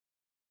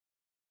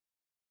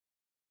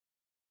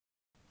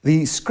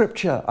The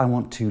scripture I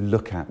want to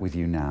look at with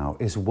you now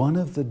is one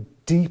of the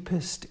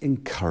deepest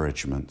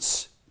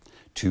encouragements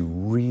to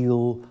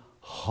real,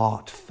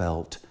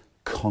 heartfelt,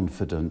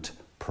 confident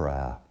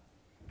prayer.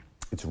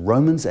 It's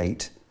Romans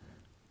 8,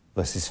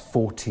 verses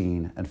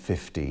 14 and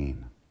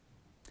 15.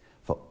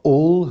 For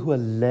all who are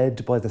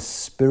led by the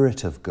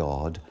Spirit of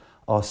God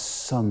are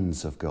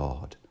sons of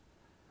God.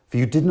 For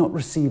you did not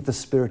receive the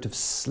spirit of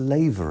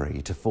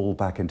slavery to fall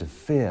back into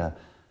fear,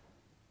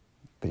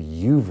 but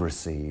you've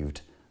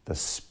received the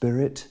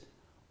Spirit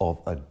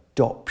of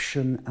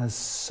adoption as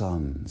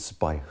sons,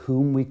 by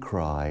whom we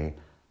cry,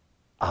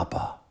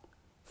 Abba,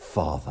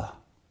 Father.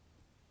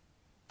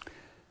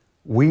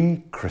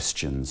 We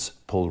Christians,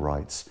 Paul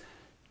writes,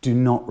 do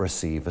not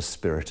receive a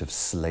spirit of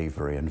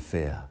slavery and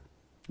fear.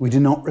 We do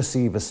not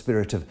receive a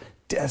spirit of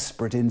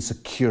desperate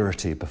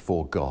insecurity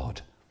before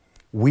God.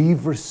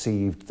 We've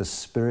received the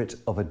Spirit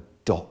of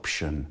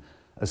adoption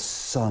as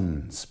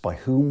sons, by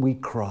whom we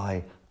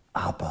cry,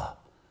 Abba,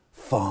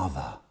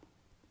 Father.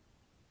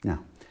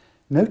 Now,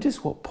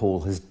 notice what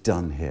Paul has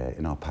done here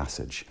in our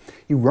passage.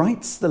 He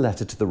writes the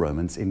letter to the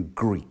Romans in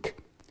Greek,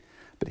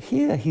 but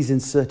here he's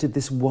inserted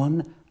this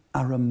one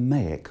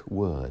Aramaic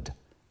word,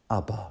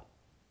 Abba.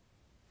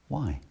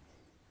 Why?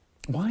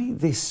 Why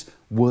this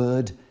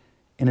word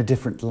in a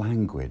different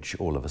language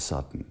all of a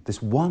sudden?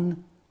 This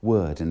one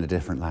word in a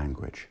different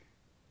language.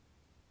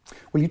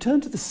 Well, you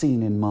turn to the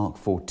scene in Mark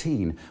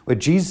 14 where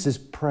Jesus is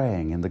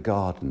praying in the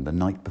garden the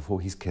night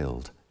before he's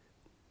killed.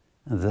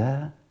 And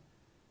there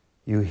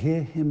you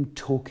hear him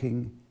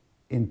talking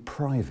in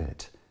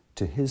private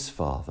to his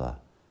Father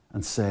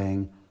and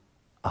saying,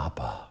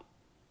 Abba,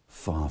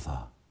 Father.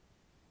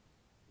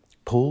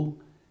 Paul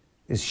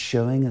is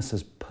showing us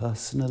as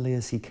personally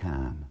as he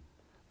can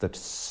that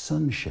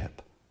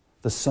sonship,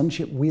 the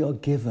sonship we are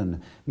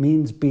given,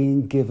 means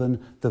being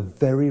given the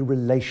very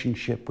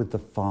relationship with the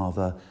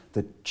Father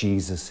that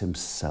Jesus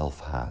himself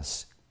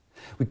has.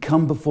 We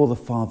come before the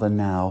Father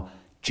now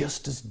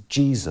just as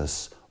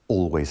Jesus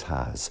always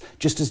has,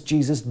 just as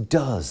Jesus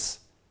does.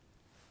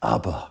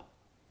 Abba.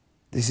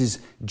 This is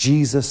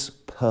Jesus'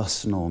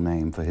 personal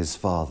name for his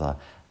Father,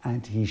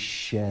 and he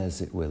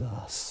shares it with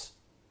us.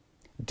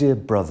 Dear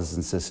brothers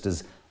and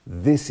sisters,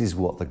 this is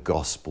what the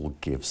gospel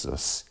gives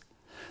us.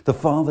 The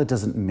Father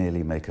doesn't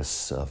merely make us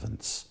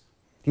servants.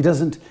 He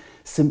doesn't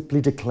simply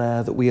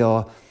declare that we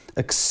are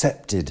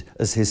accepted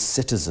as his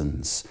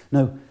citizens.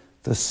 No,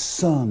 the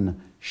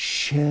Son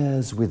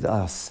shares with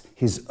us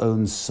his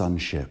own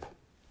sonship.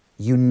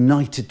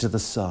 United to the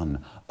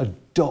Son,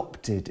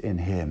 adopted in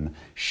him,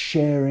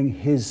 sharing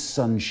his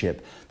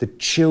sonship. The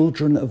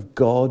children of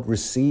God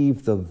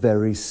receive the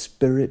very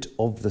Spirit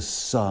of the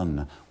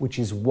Son, which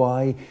is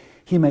why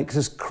he makes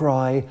us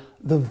cry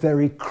the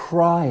very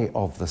cry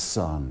of the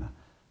Son,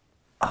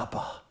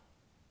 Abba.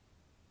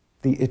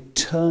 The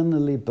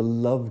eternally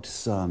beloved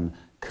Son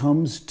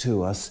comes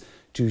to us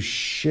to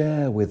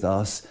share with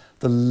us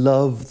the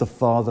love the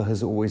Father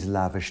has always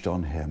lavished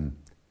on him.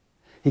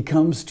 He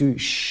comes to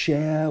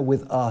share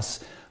with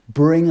us,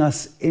 bring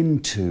us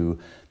into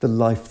the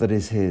life that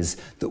is his,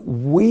 that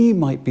we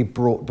might be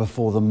brought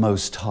before the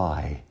Most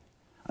High,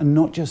 and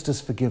not just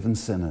as forgiven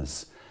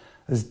sinners,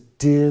 as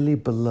dearly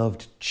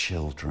beloved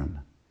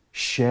children,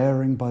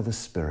 sharing by the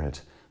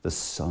Spirit the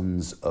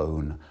Son's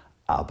own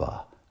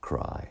Abba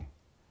cry.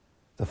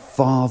 The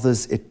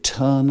Father's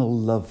eternal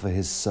love for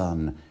his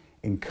Son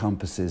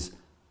encompasses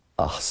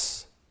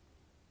us.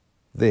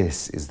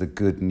 This is the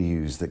good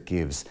news that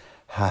gives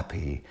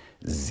happy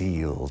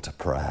zeal to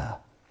prayer.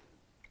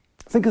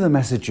 Think of the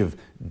message of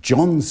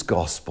John's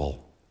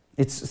Gospel.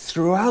 It's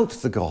throughout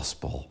the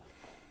Gospel.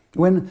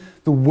 When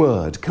the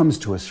Word comes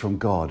to us from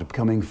God,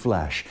 becoming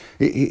flesh,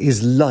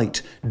 his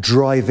light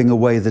driving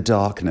away the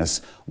darkness,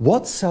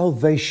 what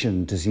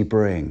salvation does he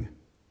bring?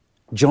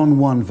 John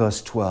 1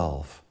 verse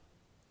 12.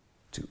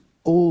 To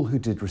all who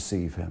did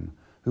receive him,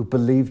 who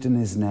believed in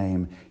his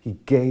name, he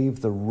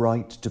gave the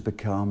right to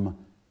become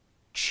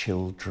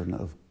children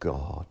of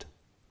God.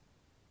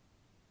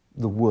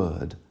 The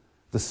Word,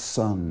 the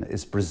Son,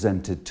 is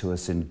presented to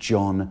us in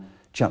John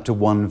chapter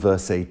 1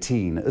 verse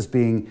 18 as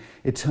being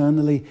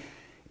eternally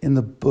in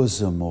the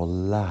bosom or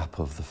lap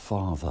of the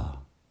Father.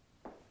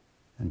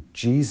 And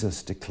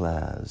Jesus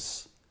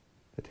declares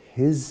that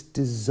his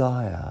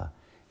desire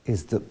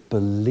is that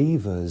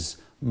believers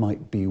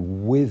might be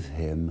with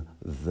him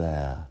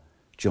there.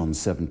 John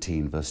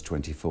 17 verse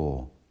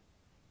 24.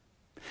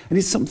 And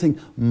it's something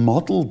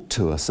modelled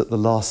to us at the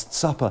Last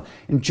Supper.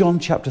 In John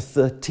chapter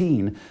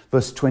 13,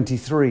 verse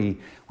 23,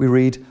 we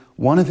read,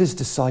 one of his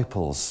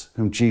disciples,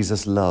 whom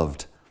Jesus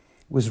loved,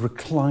 was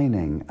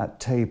reclining at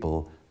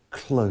table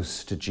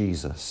close to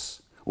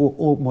Jesus,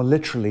 or more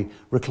literally,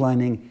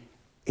 reclining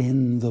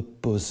in the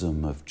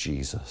bosom of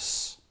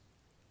Jesus.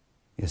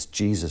 Yes,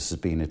 Jesus has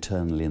been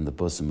eternally in the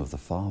bosom of the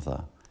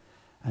Father,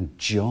 and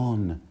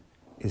John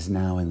is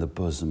now in the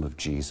bosom of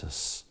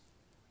Jesus.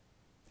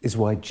 Is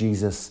why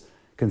Jesus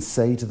can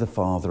say to the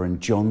Father in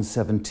John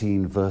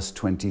 17 verse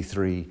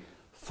 23,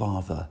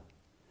 Father,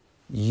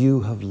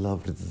 you have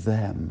loved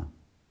them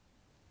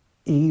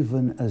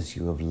even as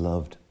you have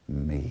loved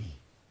me.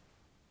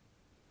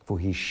 For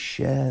he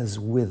shares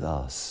with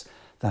us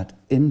that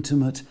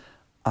intimate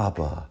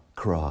Abba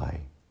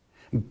cry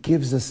and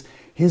gives us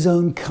his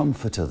own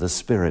comforter, the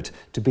Spirit,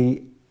 to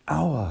be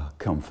our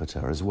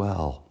comforter as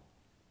well.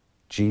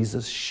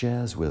 Jesus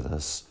shares with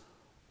us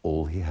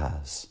all he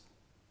has,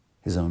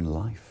 his own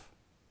life.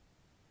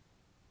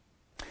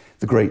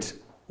 The great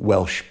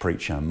Welsh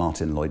preacher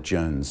Martin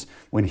Lloyd-Jones,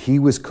 when he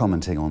was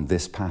commenting on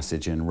this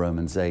passage in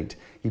Romans 8,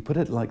 he put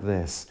it like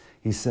this.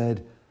 He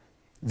said,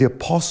 "The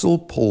Apostle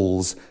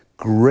Paul's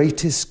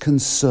greatest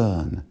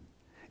concern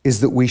is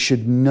that we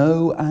should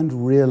know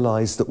and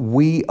realize that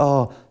we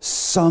are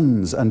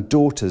sons and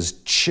daughters,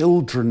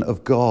 children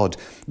of God,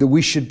 that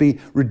we should be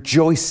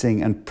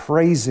rejoicing and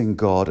praising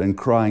God and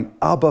crying,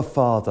 'Abba,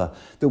 Father,'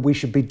 that we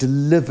should be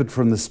delivered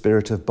from the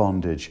spirit of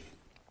bondage."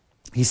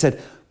 He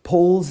said,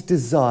 Paul's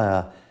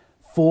desire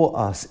for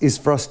us is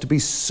for us to be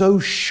so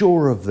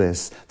sure of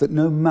this that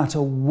no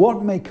matter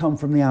what may come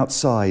from the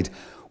outside,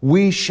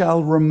 we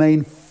shall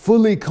remain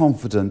fully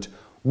confident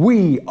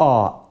we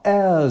are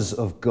heirs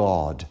of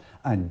God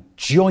and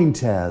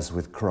joint heirs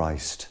with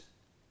Christ.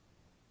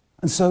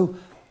 And so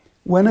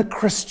when a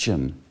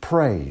Christian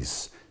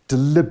prays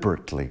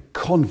deliberately,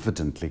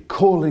 confidently,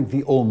 calling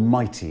the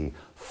Almighty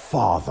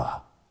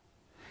Father,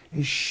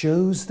 it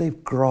shows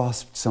they've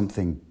grasped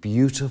something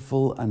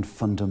beautiful and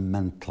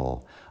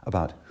fundamental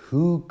about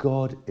who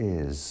God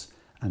is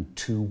and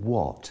to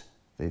what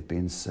they've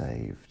been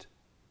saved.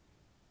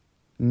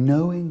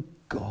 Knowing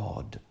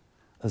God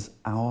as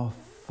our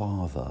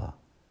Father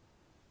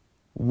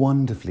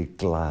wonderfully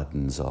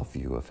gladdens our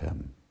view of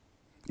him.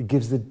 It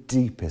gives the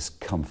deepest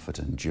comfort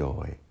and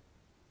joy.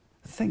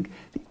 Think,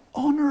 the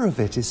honour of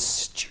it is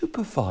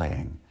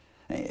stupefying.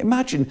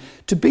 Imagine,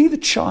 to be the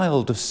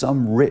child of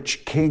some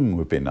rich king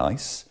would be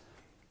nice,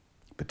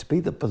 but to be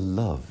the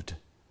beloved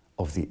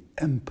of the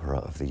Emperor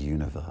of the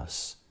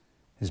universe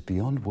is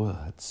beyond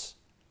words.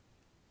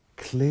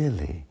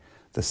 Clearly,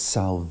 the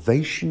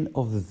salvation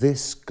of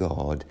this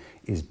God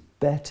is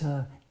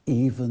better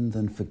even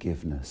than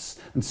forgiveness,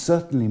 and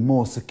certainly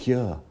more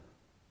secure.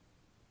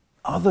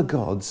 Other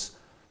gods,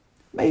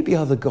 maybe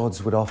other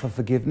gods would offer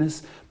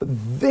forgiveness, but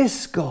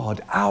this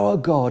God, our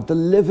God, the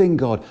living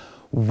God,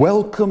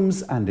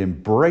 welcomes and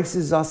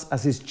embraces us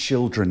as his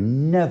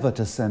children, never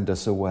to send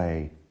us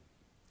away,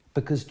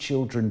 because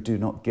children do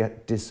not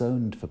get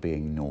disowned for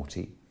being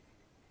naughty.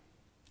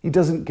 He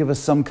doesn't give us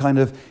some kind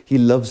of he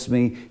loves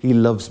me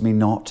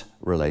not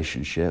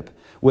relationship,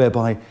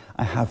 whereby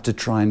I have to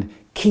try and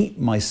keep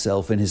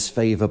myself in his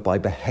favour by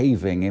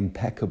behaving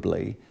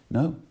impeccably.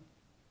 No.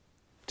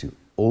 To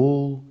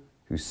all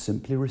who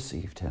simply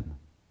received him,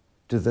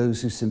 to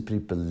those who simply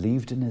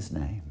believed in his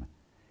name,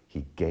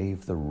 he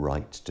gave the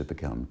right to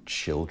become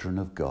children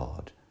of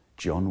God.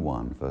 John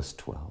 1, verse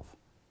 12.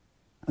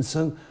 And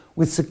so,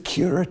 with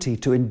security,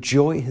 to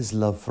enjoy his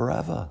love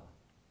forever.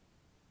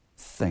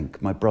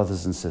 Think, my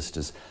brothers and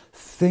sisters,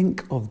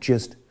 think of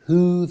just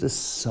who the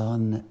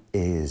Son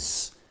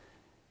is.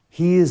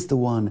 He is the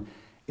one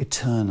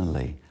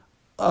eternally,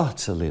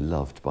 utterly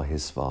loved by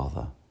his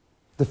Father.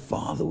 The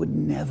Father would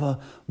never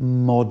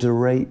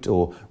moderate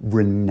or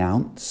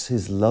renounce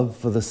his love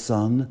for the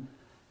Son,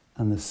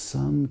 and the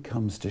Son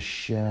comes to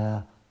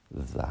share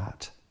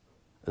that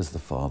as the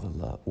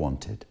Father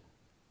wanted.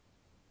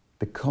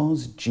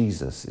 Because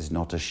Jesus is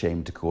not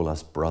ashamed to call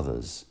us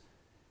brothers,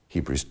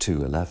 Hebrews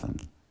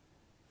 2:11,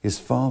 his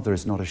Father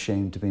is not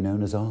ashamed to be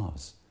known as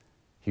ours,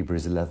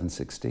 Hebrews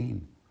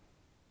 11:16.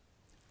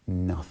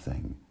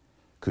 Nothing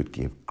could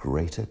give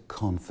greater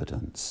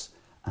confidence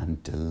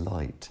and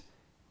delight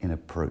in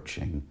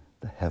approaching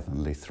the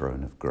heavenly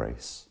throne of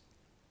grace.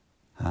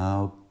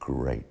 How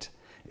great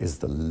is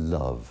the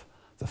love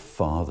the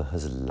Father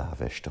has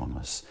lavished on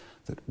us,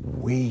 that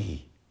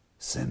we,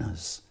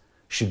 sinners,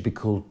 should be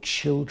called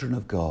children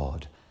of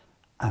God,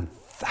 and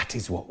that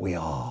is what we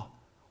are.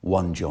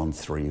 1 John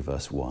 3,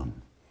 verse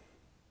 1.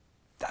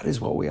 That is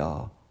what we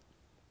are.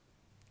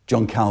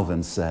 John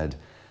Calvin said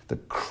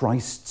that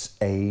Christ's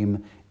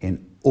aim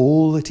in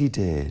all that he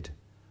did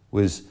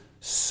was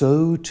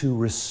so to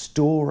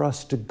restore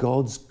us to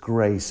God's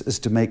grace as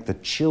to make the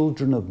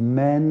children of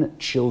men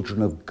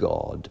children of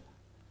God,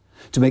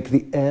 to make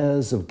the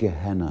heirs of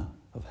Gehenna,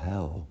 of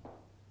hell,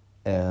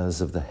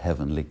 heirs of the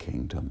heavenly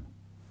kingdom.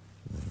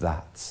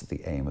 That's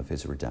the aim of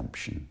his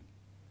redemption.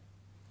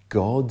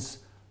 God's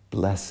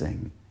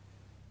blessing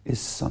is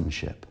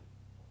sonship,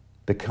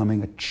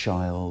 becoming a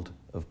child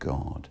of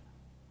God.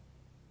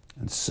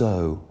 And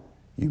so,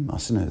 you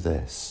must know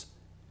this,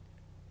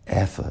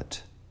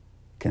 effort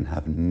can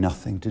have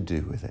nothing to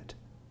do with it.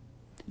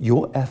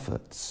 Your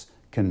efforts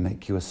can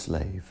make you a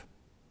slave,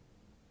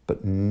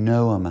 but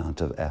no amount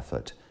of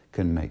effort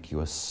can make you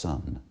a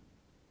son.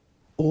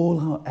 All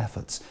our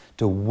efforts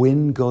to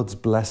win God's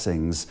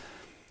blessings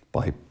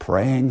by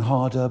praying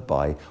harder,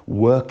 by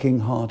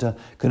working harder,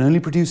 can only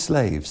produce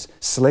slaves,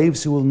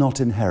 slaves who will not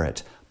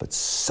inherit, but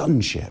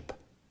sonship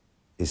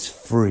is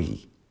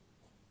free.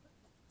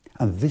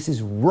 And this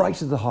is right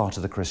at the heart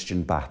of the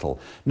Christian battle,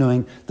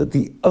 knowing that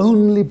the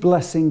only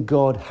blessing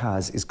God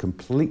has is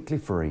completely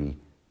free.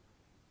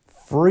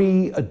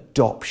 Free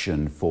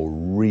adoption for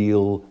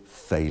real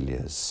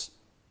failures.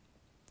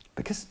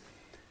 Because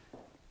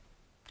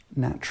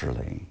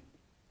naturally,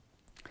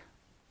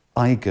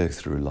 I go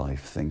through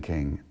life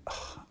thinking,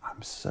 oh,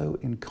 I'm so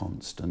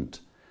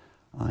inconstant,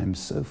 I'm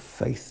so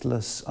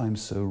faithless, I'm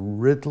so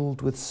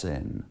riddled with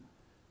sin.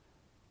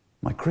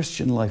 My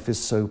Christian life is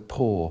so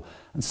poor,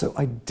 and so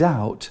I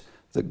doubt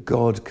that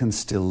God can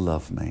still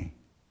love me.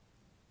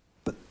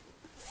 But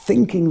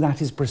thinking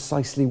that is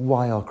precisely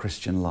why our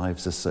Christian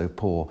lives are so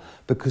poor,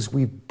 because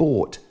we've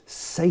bought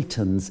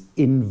Satan's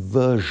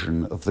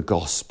inversion of the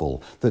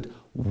gospel, that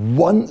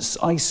once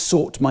I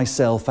sort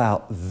myself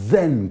out,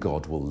 then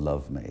God will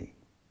love me.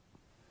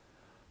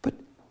 But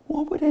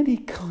what would any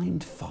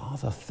kind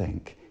father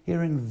think,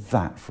 hearing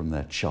that from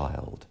their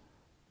child?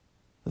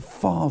 The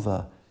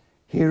father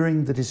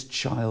hearing that his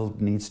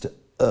child needs to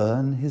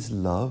earn his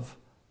love?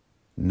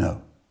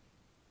 No.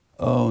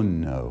 Oh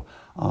no.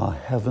 Our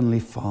Heavenly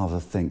Father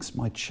thinks,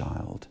 my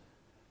child,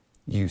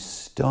 you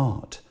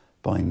start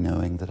by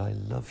knowing that I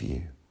love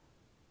you,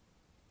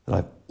 that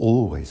I've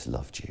always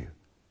loved you.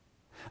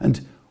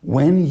 And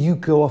when you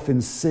go off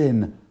in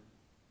sin,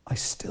 I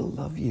still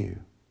love you.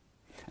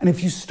 And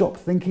if you stop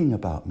thinking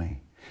about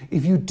me,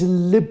 if you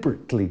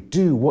deliberately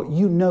do what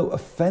you know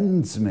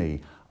offends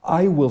me,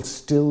 I will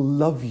still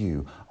love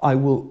you. I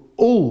will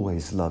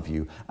always love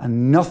you.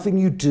 And nothing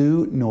you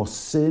do, nor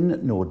sin,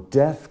 nor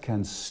death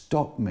can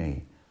stop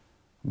me,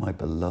 my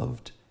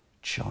beloved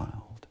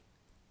child.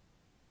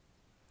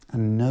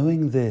 And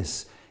knowing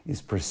this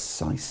is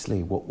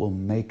precisely what will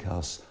make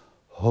us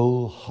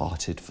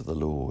wholehearted for the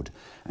Lord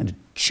and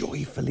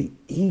joyfully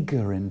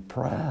eager in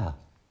prayer.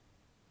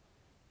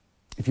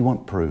 If you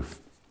want proof,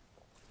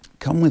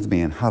 come with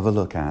me and have a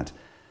look at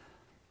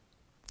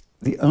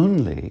the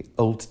only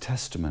Old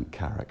Testament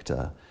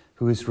character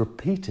who is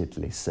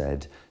repeatedly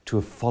said to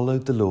have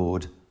followed the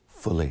Lord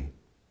fully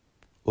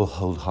or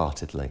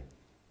wholeheartedly.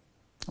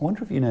 I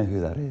wonder if you know who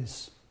that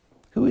is.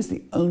 Who is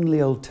the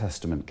only Old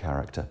Testament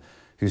character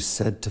who's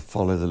said to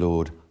follow the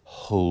Lord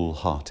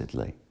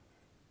wholeheartedly?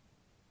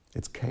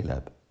 It's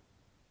Caleb.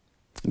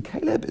 And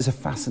Caleb is a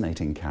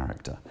fascinating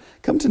character.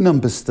 Come to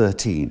Numbers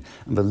 13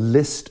 and the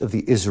list of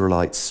the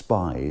Israelite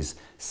spies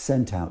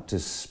sent out to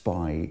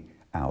spy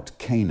out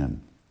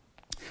Canaan.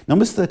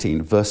 Numbers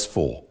 13, verse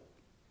 4.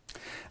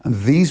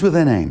 And these were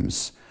their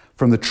names.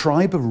 From the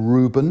tribe of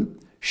Reuben,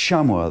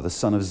 Shammua the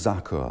son of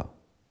Zaccur.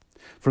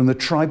 From the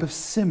tribe of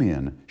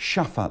Simeon,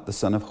 Shaphat the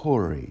son of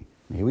Hori.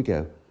 And here we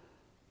go.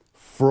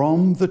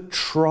 From the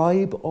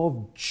tribe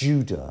of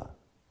Judah,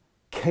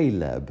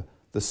 Caleb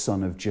the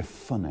son of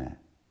Jephunneh.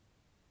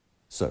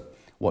 So,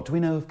 what do we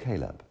know of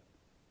Caleb?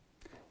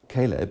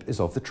 Caleb is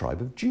of the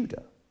tribe of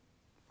Judah,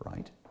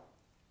 right?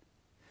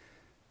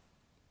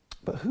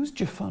 But who's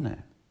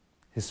Jephunneh,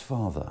 his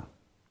father?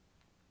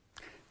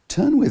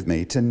 Turn with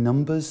me to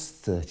Numbers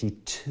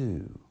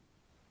 32.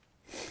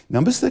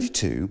 Numbers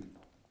 32,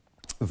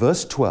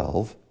 verse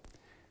 12,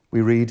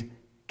 we read,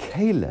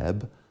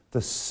 Caleb,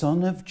 the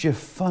son of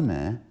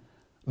Jephunneh,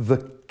 the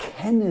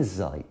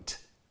Kenizzite.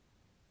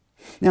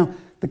 Now,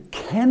 the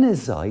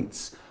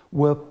Kenizzites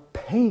were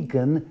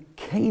pagan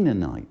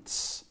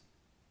Canaanites.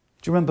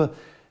 Do you remember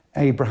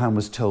Abraham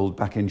was told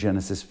back in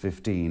Genesis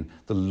 15,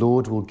 the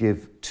Lord will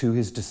give to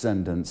his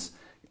descendants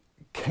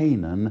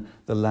Canaan,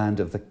 the land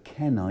of the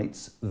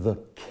Kenites, the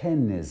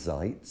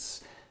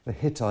Kenizzites, the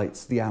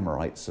Hittites, the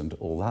Amorites, and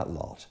all that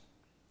lot.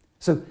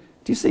 So,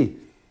 do you see?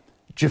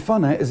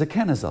 Jephunneh is a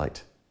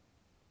Kenizzite.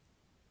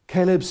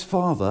 Caleb's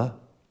father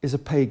is a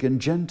pagan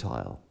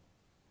Gentile.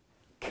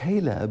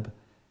 Caleb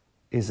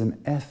is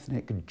an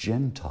ethnic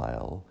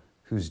Gentile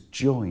who's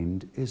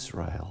joined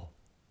Israel.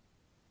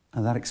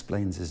 And that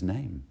explains his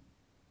name.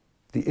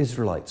 The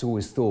Israelites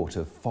always thought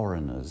of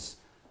foreigners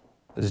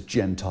as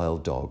Gentile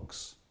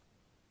dogs.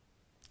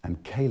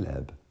 And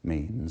Caleb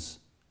means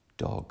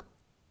dog.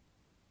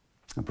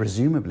 And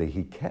presumably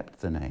he kept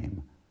the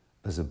name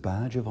as a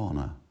badge of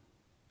honor,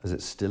 as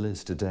it still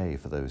is today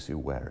for those who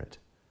wear it.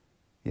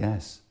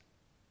 Yes,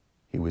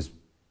 he was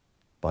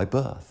by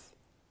birth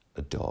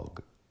a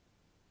dog,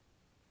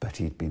 but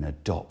he'd been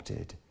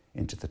adopted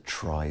into the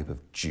tribe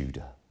of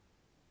Judah.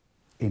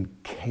 In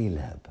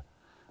Caleb,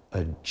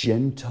 a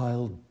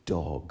Gentile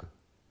dog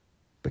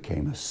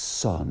became a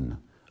son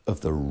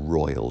of the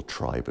royal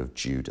tribe of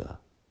Judah.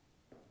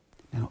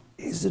 Now,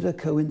 is it a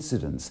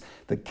coincidence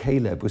that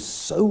Caleb was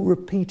so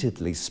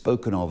repeatedly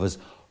spoken of as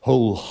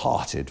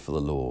wholehearted for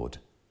the Lord?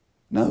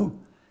 No.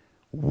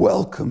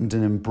 Welcomed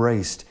and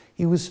embraced,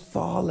 he was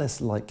far less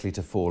likely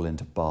to fall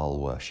into Baal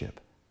worship.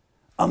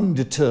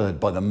 Undeterred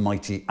by the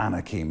mighty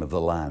Anakim of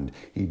the land,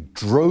 he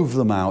drove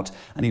them out,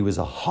 and he was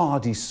a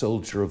hardy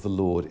soldier of the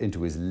Lord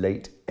into his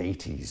late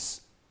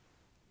 80s.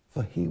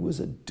 For he was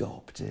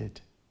adopted,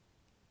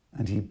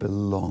 and he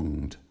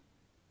belonged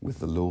with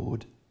the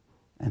Lord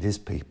and his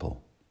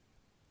people.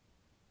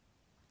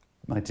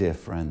 My dear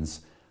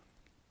friends,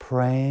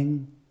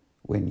 praying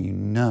when you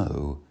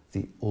know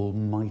the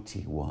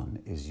Almighty One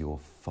is your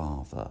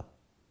Father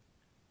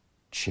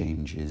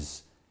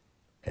changes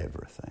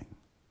everything.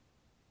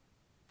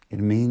 It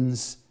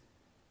means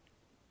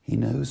He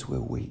knows we're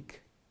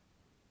weak.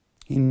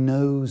 He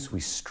knows we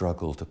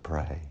struggle to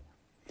pray.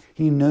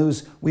 He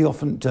knows we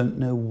often don't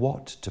know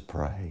what to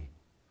pray,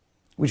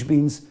 which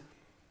means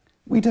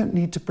we don't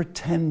need to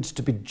pretend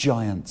to be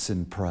giants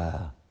in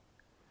prayer.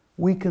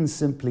 We can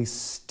simply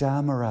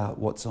stammer out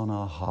what's on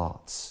our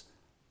hearts.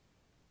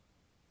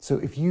 So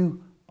if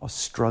you are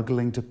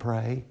struggling to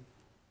pray,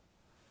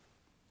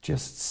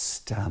 just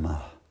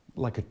stammer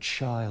like a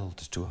child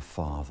to a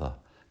father.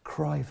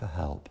 Cry for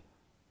help.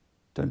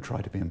 Don't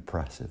try to be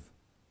impressive.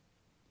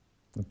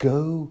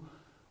 Go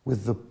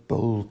with the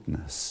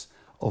boldness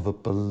of a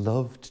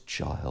beloved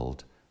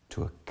child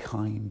to a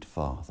kind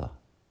father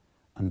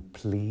and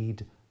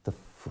plead the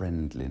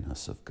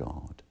friendliness of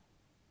God.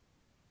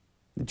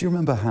 Do you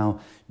remember how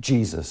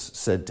Jesus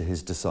said to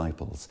his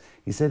disciples?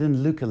 He said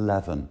in Luke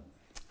 11,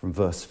 from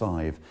verse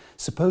 5,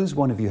 suppose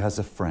one of you has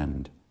a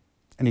friend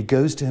and he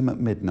goes to him at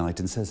midnight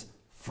and says,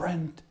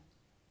 friend.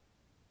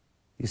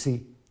 You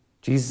see,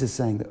 Jesus is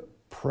saying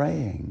that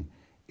praying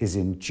is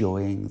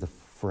enjoying the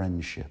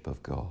friendship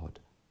of God.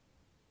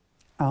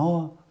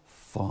 Our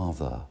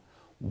Father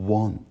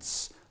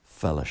wants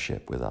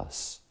fellowship with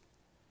us.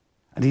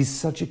 And He's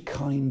such a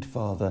kind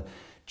Father.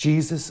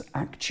 Jesus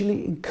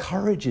actually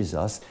encourages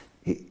us,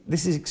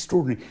 this is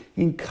extraordinary,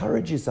 He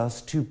encourages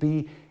us to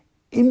be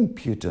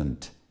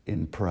impudent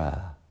in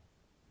prayer.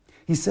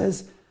 He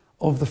says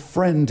of the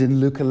friend in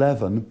Luke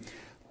 11,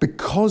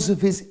 because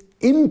of his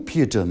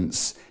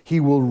impudence, he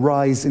will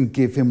rise and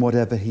give him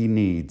whatever he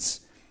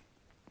needs.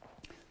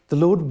 The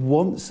Lord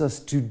wants us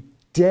to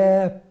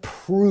dare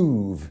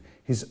prove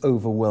His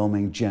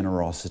overwhelming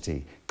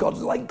generosity. God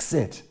likes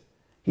it.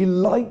 He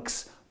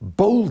likes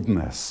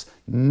boldness,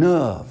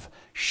 nerve,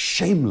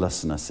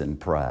 shamelessness in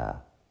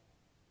prayer.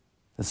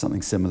 There's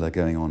something similar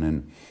going on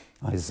in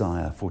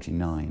Isaiah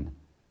 49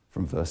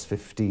 from verse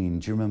 15.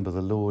 Do you remember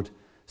the Lord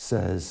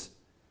says,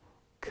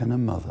 can a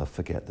mother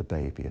forget the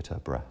baby at her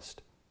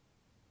breast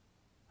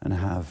and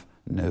have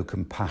no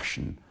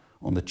compassion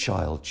on the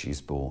child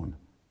she's born?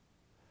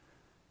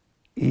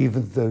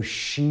 Even though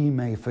she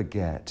may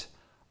forget,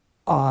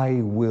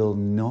 I will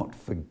not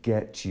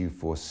forget you,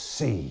 for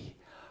see,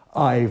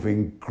 I've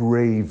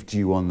engraved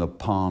you on the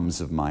palms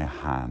of my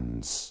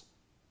hands.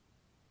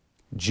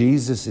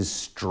 Jesus is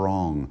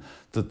strong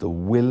that the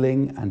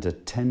willing and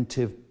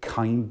attentive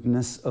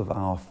kindness of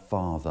our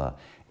Father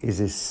is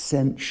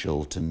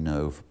essential to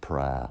know for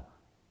prayer.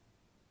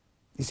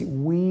 You see,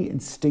 we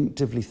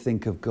instinctively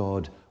think of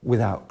God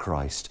without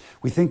Christ.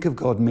 We think of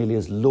God merely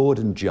as Lord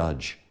and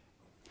Judge.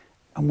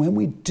 And when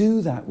we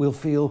do that, we'll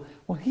feel,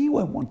 well, He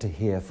won't want to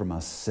hear from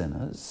us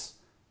sinners.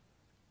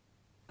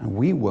 And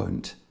we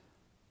won't,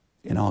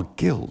 in our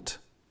guilt,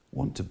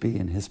 want to be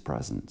in His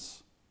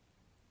presence.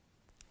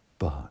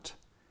 But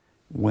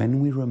when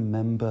we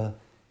remember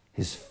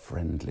His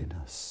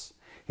friendliness,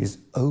 His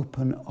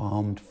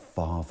open-armed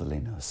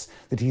fatherliness,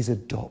 that He's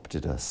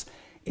adopted us,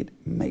 it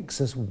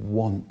makes us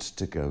want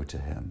to go to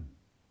Him.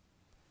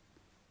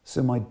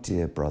 So, my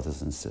dear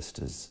brothers and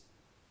sisters,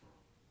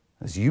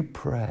 as you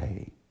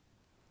pray,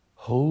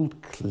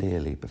 hold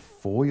clearly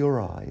before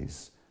your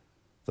eyes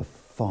the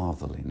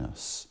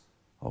fatherliness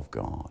of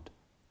God.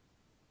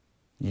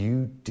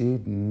 You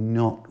did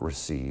not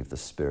receive the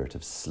spirit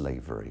of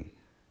slavery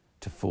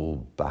to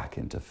fall back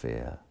into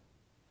fear.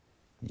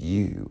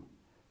 You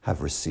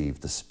have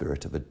received the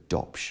spirit of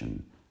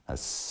adoption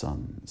as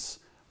sons,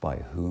 by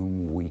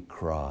whom we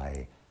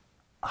cry,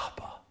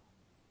 Abba,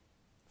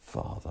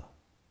 Father.